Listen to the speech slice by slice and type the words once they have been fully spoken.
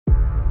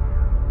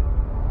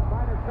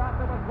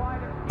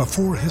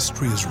Before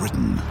history is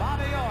written,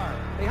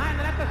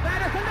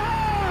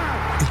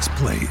 it's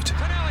played.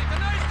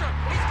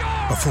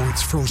 Before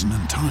it's frozen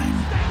in time,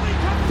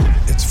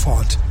 it's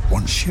fought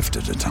one shift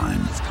at a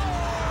time.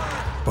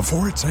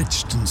 Before it's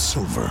etched in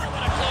silver,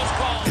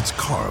 it's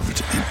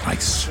carved in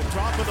ice.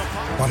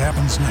 What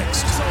happens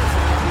next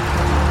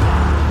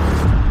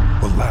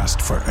will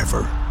last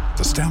forever.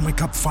 The Stanley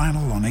Cup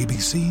Final on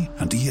ABC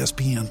and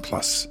ESPN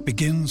Plus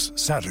begins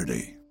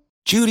Saturday.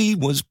 Judy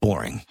was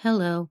boring.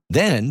 Hello.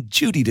 Then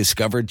Judy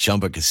discovered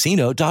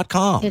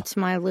ChumbaCasino.com. It's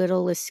my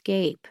little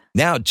escape.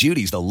 Now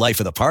Judy's the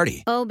life of the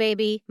party. Oh,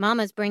 baby,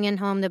 mama's bringing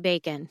home the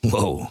bacon.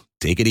 Whoa,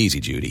 take it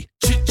easy, Judy.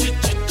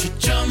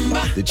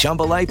 The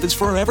Chumba life is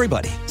for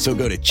everybody. So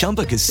go to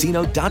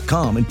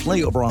ChumbaCasino.com and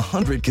play over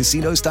 100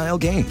 casino-style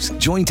games.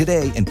 Join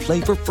today and play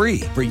for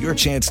free for your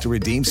chance to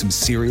redeem some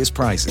serious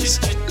prizes.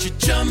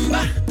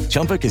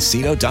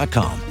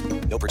 ChumbaCasino.com.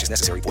 No purchase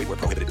necessary. Void where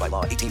prohibited by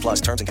law. 18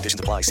 plus terms and conditions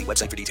apply. See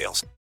website for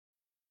details.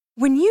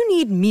 When you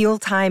need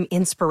mealtime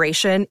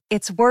inspiration,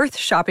 it's worth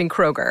shopping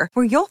Kroger,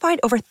 where you'll find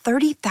over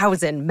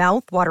 30,000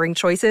 mouth-watering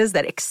choices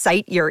that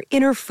excite your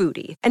inner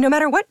foodie. And no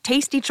matter what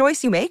tasty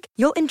choice you make,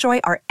 you'll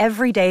enjoy our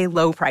everyday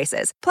low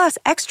prices, plus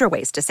extra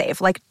ways to save,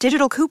 like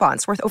digital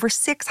coupons worth over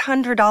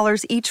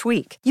 $600 each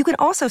week. You can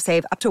also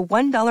save up to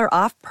 $1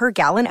 off per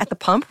gallon at the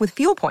pump with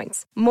fuel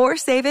points. More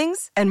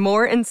savings and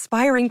more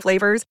inspiring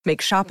flavors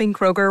make shopping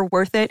Kroger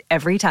worth it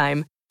every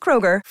time.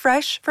 Kroger,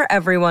 fresh for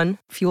everyone.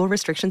 Fuel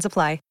restrictions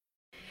apply.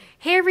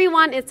 Hey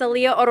everyone, it's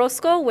Aaliyah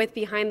Orozco with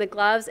Behind the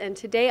Gloves, and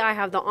today I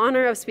have the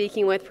honor of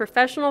speaking with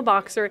professional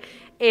boxer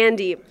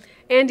Andy.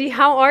 Andy,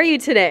 how are you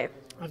today?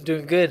 I'm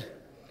doing good.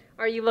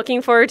 Are you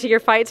looking forward to your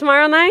fight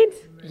tomorrow night?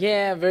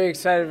 Yeah, very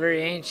excited,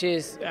 very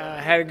anxious.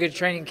 Had a good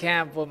training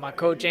camp with my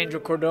coach Angel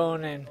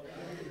Cordon, and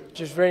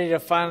just ready to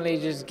finally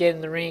just get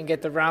in the ring,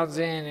 get the rounds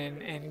in,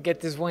 and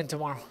get this win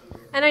tomorrow.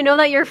 And I know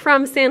that you're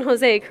from San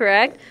Jose,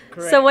 correct?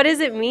 Correct. So what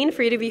does it mean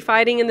for you to be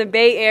fighting in the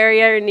Bay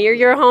Area or near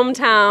your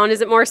hometown?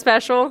 Is it more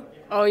special?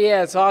 Oh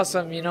yeah, it's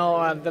awesome. You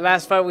know, the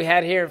last fight we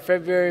had here in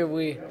February,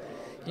 we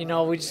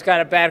just got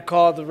a bad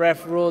call. The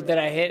ref ruled that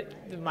I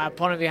hit my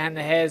opponent behind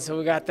the head, so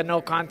we got the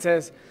no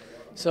contest.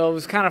 So it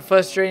was kind of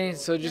frustrating.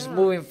 So just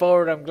moving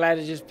forward, I'm glad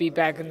to just be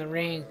back in the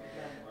ring.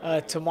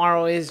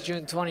 Tomorrow is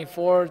June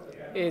 24th.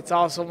 It's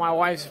also my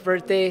wife's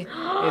birthday.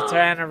 It's her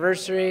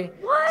anniversary.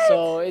 What?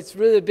 So it's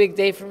really a big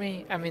day for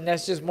me. I mean,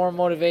 that's just more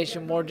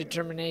motivation, more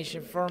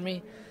determination for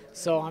me.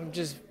 So I'm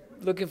just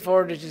looking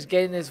forward to just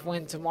getting this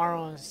win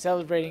tomorrow and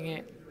celebrating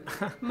it.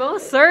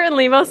 Most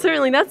certainly.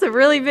 That's a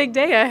really big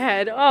day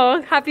ahead.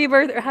 Oh, happy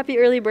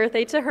early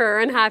birthday to her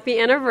and happy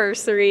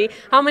anniversary.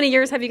 How many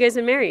years have you guys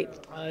been married?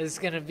 It's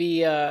going to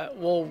be, our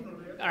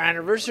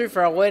anniversary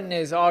for our wedding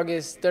is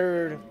August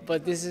 3rd,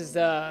 but this is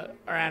our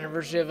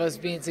anniversary of us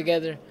being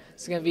together.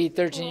 It's going to be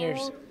 13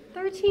 years.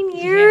 13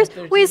 years? Yeah,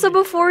 13 Wait, so years.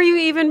 Before you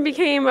even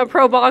became a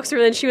pro boxer,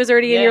 then she was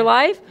already in your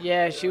life?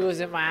 Yeah, she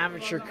was in my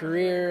amateur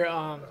career.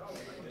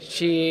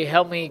 She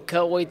helped me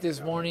cut weight this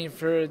morning.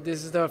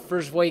 This is the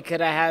first weight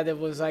cut I had that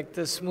was like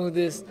the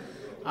smoothest.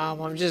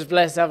 I'm just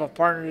blessed to have a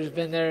partner who's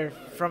been there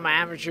from my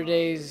amateur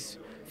days,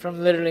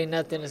 from literally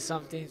nothing to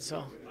something.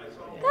 So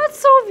That's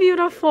so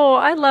beautiful.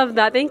 I love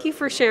that. Thank you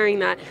for sharing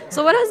that.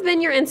 So what has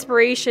been your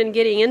inspiration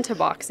getting into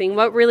boxing?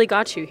 What really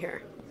got you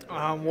here?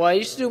 Well, I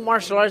used to do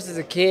martial arts as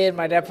a kid.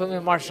 My dad put me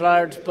in martial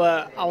arts,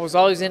 but I was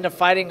always into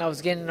fighting. I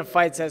was getting into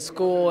fights at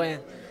school, and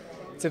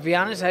to be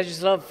honest, I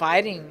just love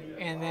fighting.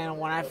 And then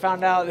when I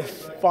found out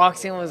that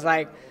boxing was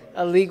like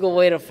a legal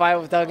way to fight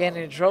without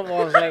getting in trouble,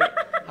 I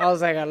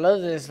was like, I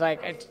love this.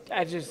 Like,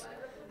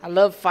 I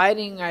love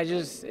fighting.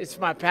 It's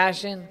my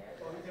passion.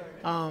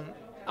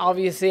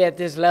 Obviously, at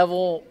this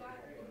level,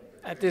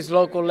 at this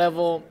local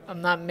level,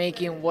 I'm not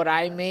making what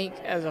I make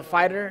as a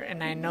fighter,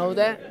 and I know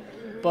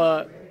that.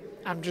 But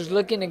I'm just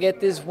looking to get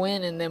this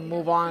win and then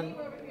move on,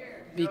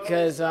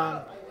 because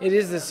it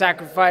is the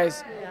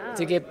sacrifice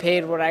to get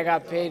paid what I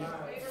got paid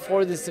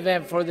for this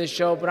event, for this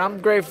show. But I'm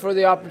grateful for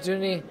the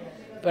opportunity.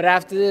 But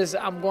after this,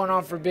 I'm going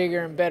on for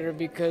bigger and better,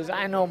 because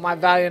I know my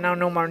value and I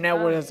know my net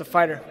worth as a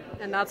fighter.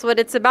 And that's what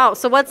it's about.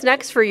 So what's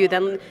next for you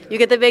then? You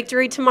get the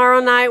victory tomorrow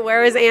night.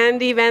 Where is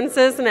Andy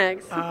Vences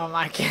next?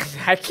 I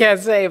can't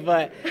say,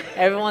 but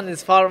everyone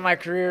that's followed my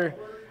career,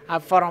 I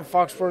fought on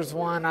Fox Sports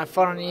 1, I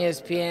fought on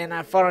ESPN,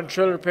 I fought on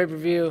Triller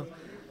pay-per-view.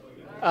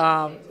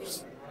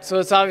 So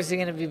it's obviously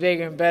going to be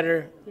bigger and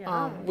better.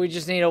 We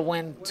just need a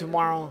win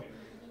tomorrow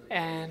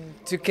and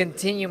to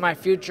continue my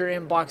future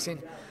in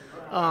boxing.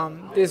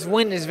 This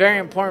win is very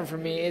important for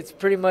me. It's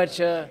pretty much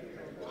a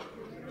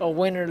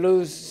win or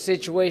lose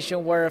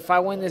situation where if I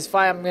win this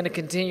fight, I'm going to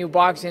continue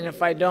boxing.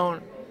 If I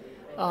don't,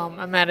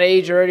 I'm at an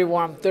age already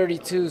where I'm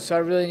 32, so I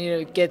really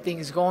need to get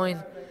things going.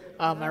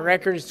 My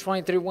record is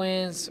 23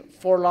 wins,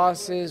 4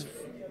 losses,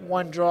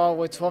 1 draw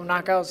with 12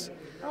 knockouts.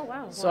 Oh,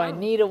 wow. So I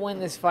need to win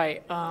this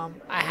fight. I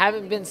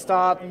haven't been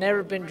stopped,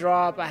 never been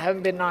dropped, I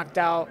haven't been knocked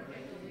out,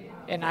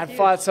 and I've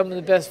fought some of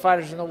the best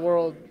fighters in the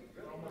world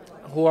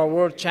who are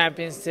world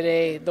champions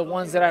today. The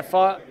ones that I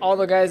fought, all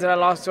the guys that I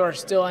lost to are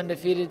still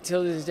undefeated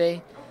till this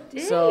day.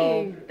 Dang,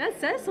 so that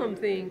says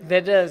something.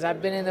 That does.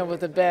 I've been in there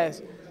with the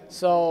best.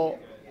 So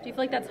do you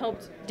feel like that's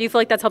helped? Do you feel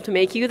like that's helped to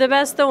make you the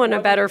best though, and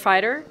a better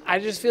fighter? I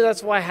just feel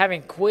that's why I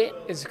haven't quit,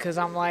 is because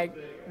I'm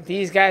like,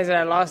 these guys that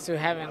I lost to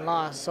haven't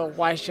lost, so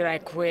why should I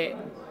quit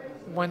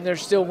when they're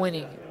still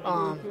winning?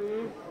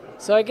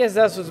 So I guess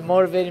that's what's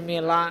motivated me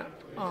a lot.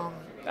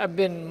 I've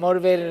been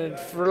motivated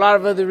for a lot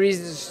of other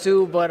reasons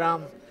too, but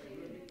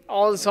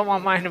all that's on my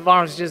mind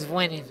tomorrow is just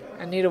winning.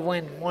 I need to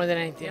win more than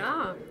anything.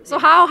 Yeah. So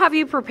how have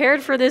you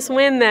prepared for this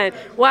win then?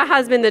 What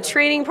has been the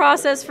training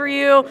process for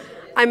you?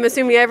 I'm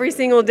assuming every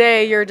single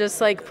day you're just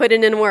like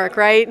putting in work,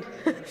 right?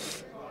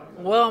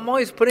 Well, I'm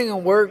always putting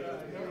in work,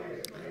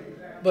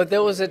 but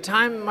there was a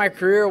time in my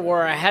career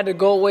where I had to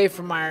go away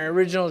from my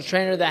original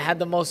trainer that I had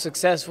the most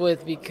success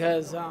with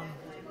because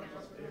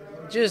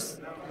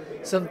just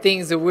some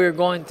things that we were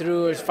going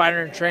through as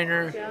fighter and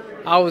trainer.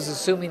 I was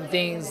assuming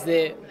things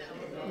that,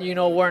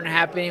 weren't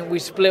happening. We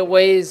split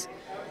ways,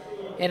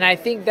 and I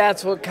think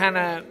that's what kind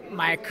of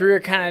my career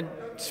kind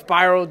of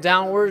spiraled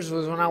downwards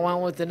was when I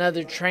went with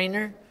another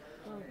trainer.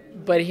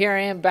 But here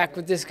I am back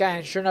with this guy,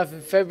 and sure enough, in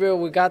February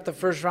we got the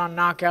first round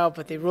knockout,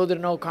 but they ruled it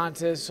a no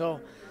contest. So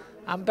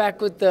I'm back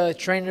with the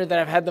trainer that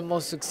I've had the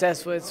most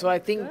success with. So I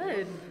think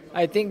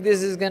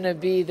this is going to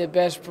be the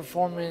best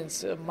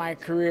performance of my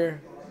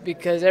career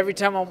because every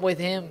time I'm with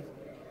him,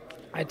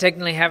 I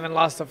technically haven't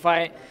lost a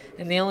fight.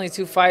 And the only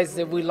 2 fights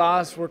that we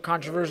lost were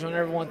controversial and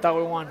everyone thought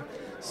we won.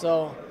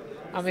 So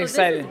I'm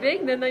excited. This is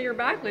big then that you're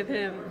back with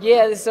him.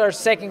 Yeah, this is our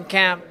second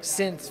camp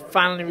since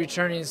finally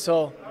returning.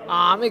 So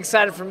I'm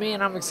excited for me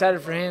and I'm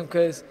excited for him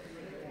because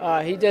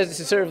he does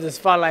deserve the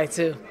spotlight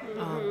too.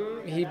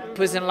 He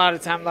puts in a lot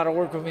of time, a lot of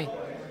work with me.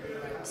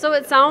 So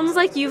it sounds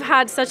like you've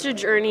had such a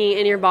journey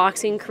in your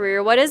boxing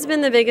career. What has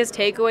been the biggest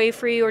takeaway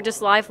for you or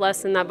just life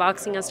lesson that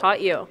boxing has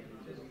taught you?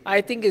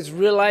 I think it's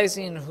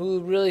realizing who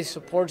really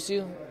supports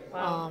you.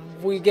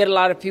 We get a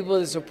lot of people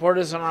that support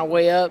us on our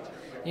way up.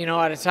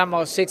 At the time I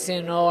was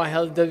 16-0, I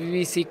held the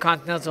WBC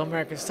Continental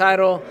Americas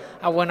title.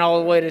 I went all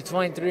the way to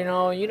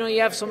 23-0.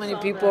 You have so many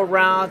people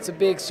around. It's a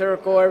big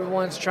circle.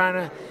 Everyone's trying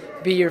to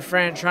be your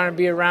friend, trying to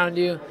be around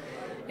you.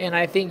 And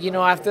I think,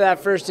 after that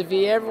first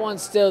defeat,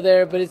 everyone's still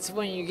there. But it's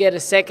when you get a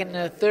second and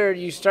a third,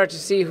 you start to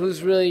see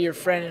who's really your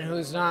friend and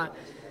who's not.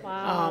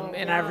 Wow.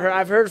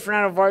 I've heard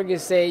Fernando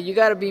Vargas say, you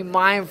got to be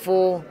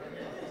mindful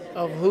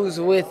of who's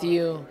with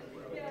you.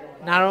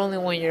 Not only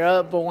when you're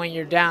up, but when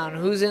you're down.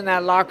 Who's in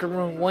that locker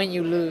room when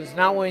you lose,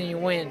 not when you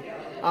win.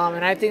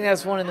 And I think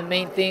that's one of the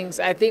main things.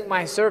 I think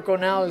my circle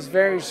now is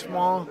very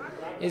small.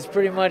 It's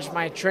pretty much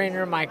my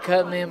trainer, my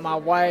cutman, my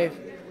wife,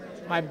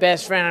 my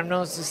best friend. I've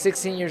known since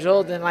 16 years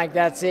old, and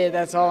that's it.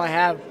 That's all I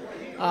have.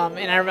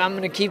 And I'm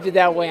going to keep it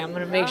that way. I'm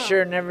going to make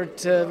sure never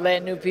to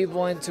let new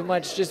people in too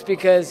much just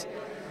because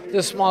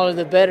the smaller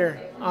the better.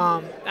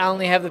 I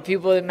only have the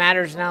people that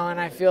matters now, and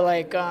I feel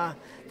like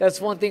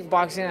that's one thing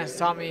boxing has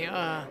taught me.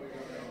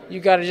 You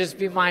got to just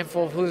be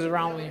mindful of who's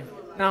around you,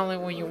 not only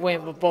when you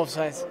win, but both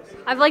sides.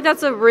 I feel like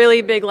that's a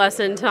really big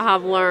lesson to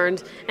have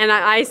learned. And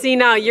I see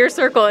now your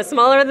circle is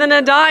smaller than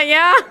a dot,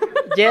 yeah?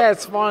 Yeah,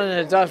 it's smaller than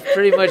a dot,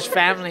 pretty much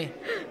family.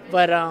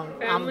 But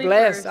family I'm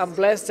blessed. First. I'm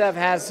blessed to have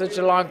had such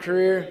a long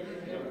career,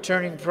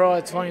 turning pro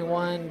at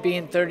 21,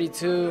 being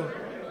 32,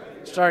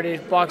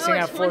 started boxing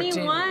at 14.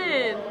 21.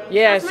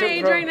 Yeah, that's my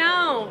age right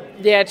now.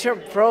 Yeah, I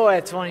turned pro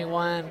at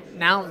 21.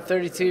 Now I'm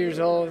 32 years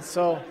old,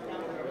 so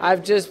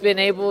I've just been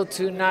able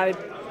to not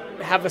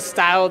have a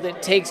style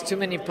that takes too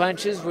many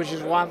punches, which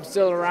is why I'm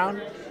still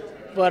around.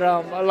 But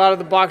a lot of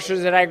the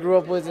boxers that I grew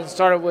up with and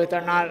started with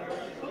are not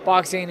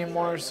boxing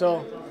anymore.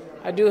 So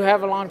I do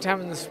have a long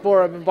time in the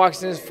sport. I've been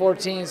boxing since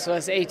 14, so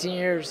that's 18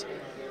 years.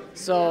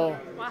 So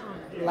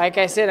like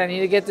I said, I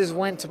need to get this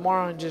win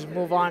tomorrow and just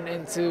move on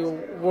into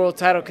world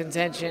title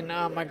contention.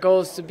 My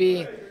goal is to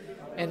be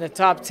in the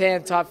top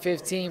 10, top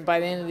 15 by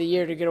the end of the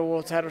year to get a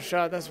world title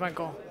shot. That's my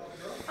goal.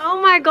 Oh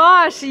my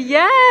gosh,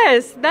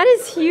 yes, that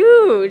is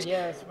huge.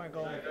 Yeah, that's my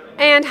goal.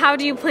 And how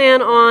do you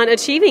plan on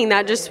achieving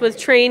that, just with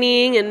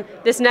training and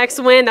this next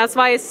win? That's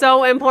why it's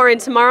so important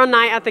tomorrow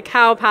night at the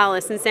Cow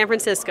Palace in San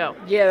Francisco.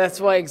 Yeah,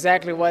 that's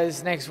exactly why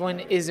this next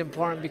win is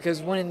important,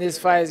 because winning this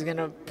fight is going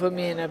to put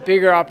me in a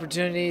bigger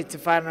opportunity to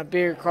fight on a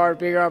bigger card,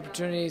 bigger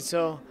opportunity.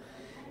 So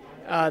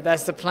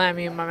that's the plan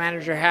me and my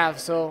manager have.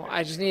 So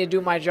I just need to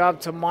do my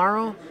job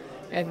tomorrow.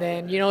 And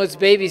then, it's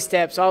baby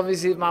steps.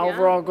 Obviously, my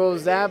overall goal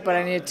is that, but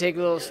I need to take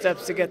little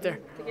steps to get there.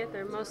 To get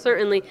there, most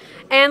certainly.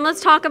 And let's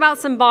talk about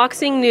some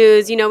boxing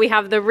news. We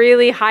have the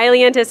really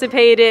highly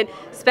anticipated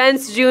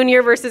Spence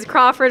Jr. versus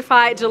Crawford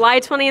fight,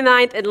 July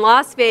 29th in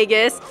Las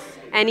Vegas.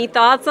 Any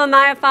thoughts on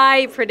that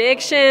fight?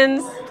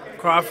 Predictions?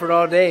 Crawford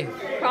all day.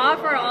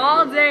 Crawford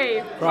all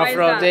day. Crawford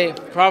all day.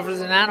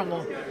 Crawford's an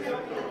animal.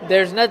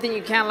 There's nothing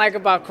you can't like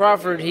about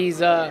Crawford.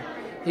 He's a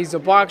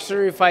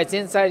boxer. He fights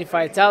inside. He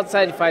fights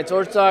outside. He fights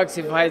orthodox.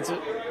 He fights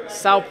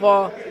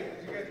southpaw.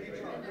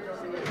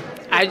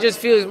 I just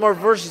feel he's more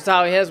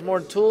versatile. He has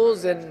more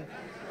tools, and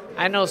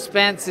I know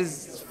Spence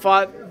has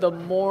fought the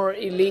more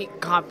elite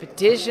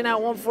competition at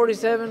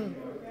 147.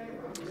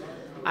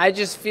 I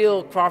just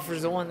feel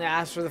Crawford's the one that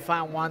asked for the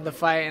fight and wanted the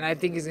fight, and I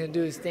think he's going to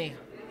do his thing.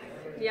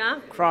 Yeah?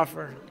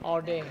 Crawford, all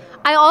day.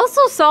 I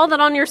also saw that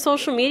on your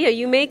social media,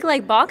 you make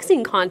like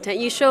boxing content.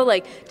 You show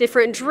like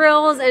different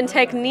drills and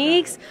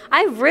techniques.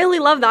 I really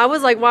love that. I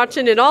was like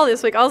watching it all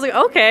this week. I was like,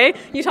 okay.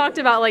 You talked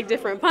about like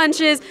different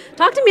punches.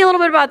 Talk to me a little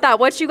bit about that.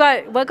 What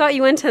got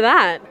you into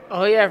that?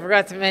 Oh yeah, I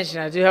forgot to mention,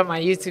 I do have my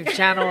YouTube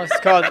channel. It's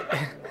called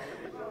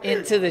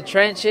Into the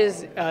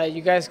Trenches.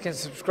 You guys can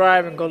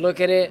subscribe and go look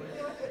at it.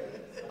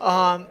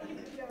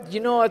 You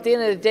know, at the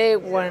end of the day,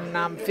 when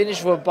I'm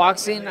finished with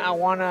boxing, I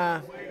want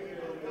to,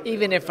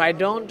 even if I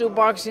don't do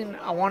boxing,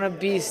 I want to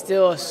be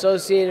still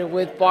associated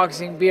with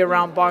boxing, be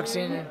around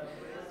boxing, and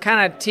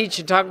kind of teach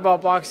and talk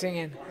about boxing.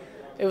 And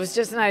it was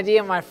just an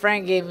idea my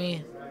friend gave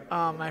me.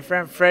 My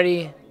friend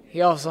Freddie,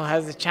 he also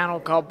has a channel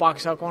called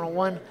Box Talk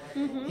 101.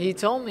 Mm-hmm. He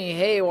told me,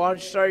 hey, why don't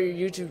you start your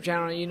YouTube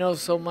channel? You know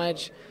so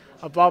much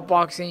about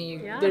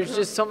boxing. There's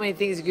just so many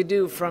things you could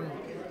do, from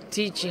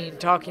teaching,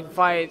 talking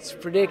fights,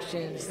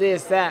 predictions,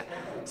 this, that.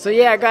 So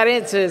yeah, I got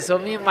into it. So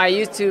me and my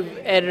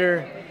YouTube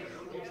editor,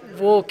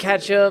 we'll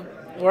catch up.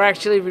 We're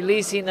actually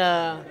releasing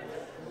a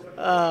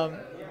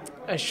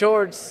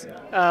shorts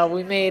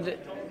we made.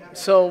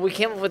 So we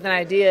came up with an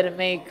idea to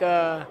make,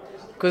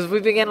 because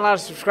we've been getting a lot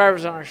of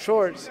subscribers on our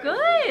shorts.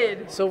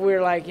 Good. So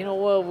we're like, you know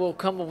what, we'll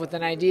come up with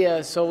an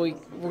idea. So we're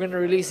going to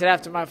release it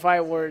after my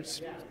fight, where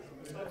it's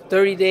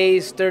 30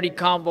 days, 30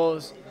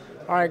 combos.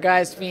 All right,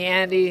 guys, me,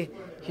 Andy.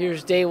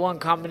 Here's day one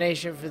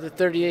combination for the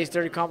 30 days,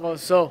 30 combos.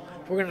 So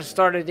we're going to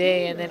start a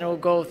day, and then it'll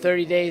go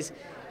 30 days.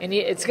 And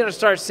it's going to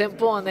start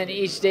simple, and then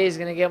each day is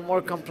going to get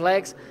more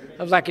complex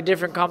of like a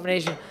different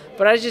combination.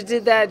 But I just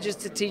did that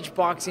just to teach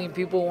boxing.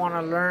 People want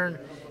to learn.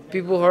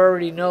 People who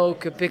already know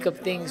could pick up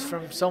things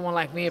from someone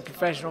like me, a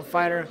professional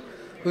fighter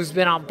who's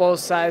been on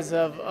both sides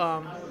of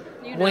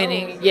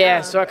winning.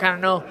 Yeah, so I kind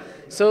of know.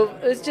 So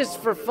it's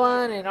just for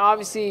fun, and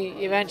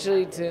obviously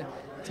eventually to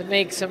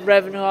make some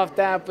revenue off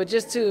that, but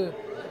just to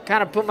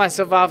kind of put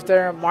myself out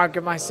there and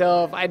market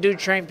myself. I do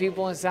train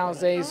people in San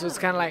Jose, so it's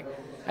kind of like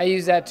I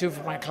use that too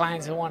for my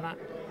clients and whatnot.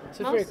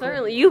 So most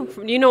certainly,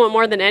 cool. You know it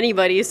more than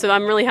anybody, so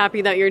I'm really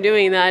happy that you're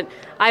doing that.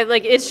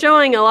 It's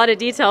showing a lot of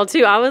detail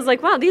too. I was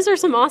like, wow, these are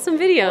some awesome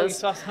videos. Oh, you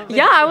saw some videos?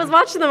 Yeah, I was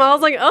watching them. I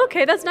was like,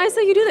 okay, that's nice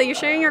that you do that. You're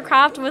sharing your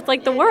craft with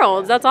like the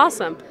world. That's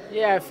awesome.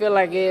 Yeah, I feel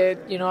like it.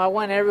 You know, I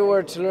went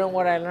everywhere to learn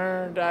what I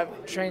learned.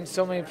 I've trained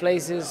so many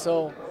places,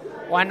 so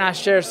why not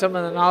share some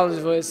of the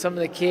knowledge with some of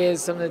the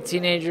kids, some of the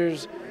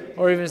teenagers,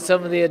 or even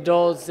some of the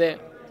adults that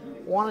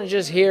want to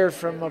just hear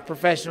from a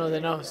professional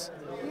that knows.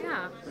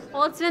 Yeah.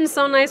 Well, it's been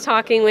so nice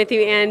talking with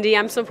you, Andy.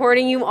 I'm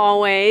supporting you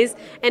always.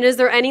 And is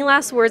there any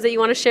last words that you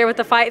want to share with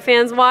the fight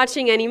fans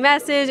watching? Any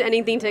message,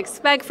 anything to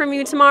expect from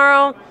you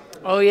tomorrow?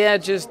 Oh, yeah,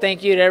 just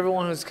thank you to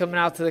everyone who's coming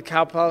out to the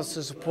Cow Palace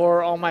to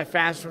support all my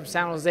fans from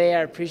San Jose.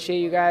 I appreciate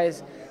you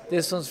guys.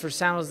 This one's for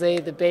San Jose,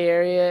 the Bay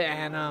Area,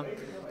 and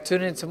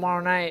tune in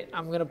tomorrow night.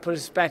 I'm going to put a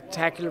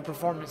spectacular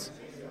performance.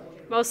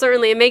 Most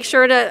certainly. And make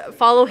sure to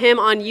follow him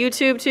on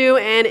YouTube, too,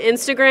 and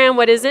Instagram.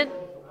 What is it?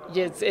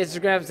 Yeah, it's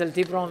Instagram, it's El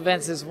Tiburon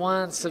Vences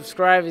 1.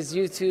 Subscribe, is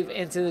YouTube,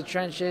 Into the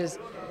Trenches.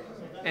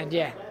 And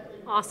yeah.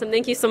 Awesome.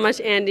 Thank you so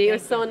much, Andy. It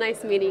was so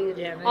nice meeting you.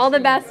 Yeah, nice all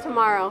the best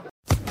tomorrow.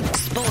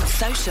 Sports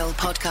Social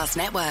Podcast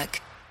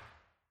Network.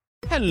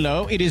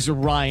 Hello, it is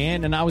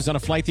Ryan, and I was on a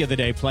flight the other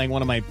day playing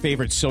one of my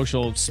favorite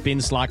social spin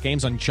slot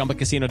games on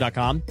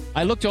ChumbaCasino.com.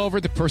 I looked over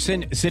at the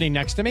person sitting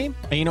next to me,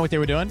 and you know what they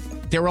were doing?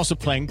 They were also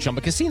playing Chumba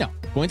Casino.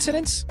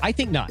 Coincidence? I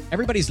think not.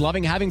 Everybody's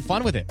loving having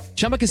fun with it.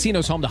 Chumba Casino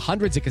is home to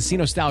hundreds of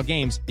casino-style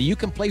games that you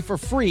can play for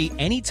free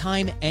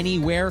anytime,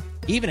 anywhere,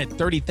 even at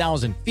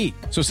 30,000 feet.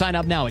 So sign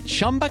up now at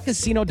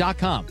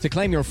ChumbaCasino.com to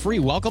claim your free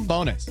welcome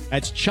bonus.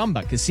 That's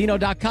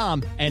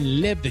ChumbaCasino.com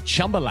and live the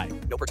Chumba life.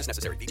 No purchase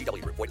necessary.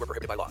 VGW Group. Void where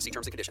prohibited by law. See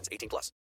terms and conditions. 18+.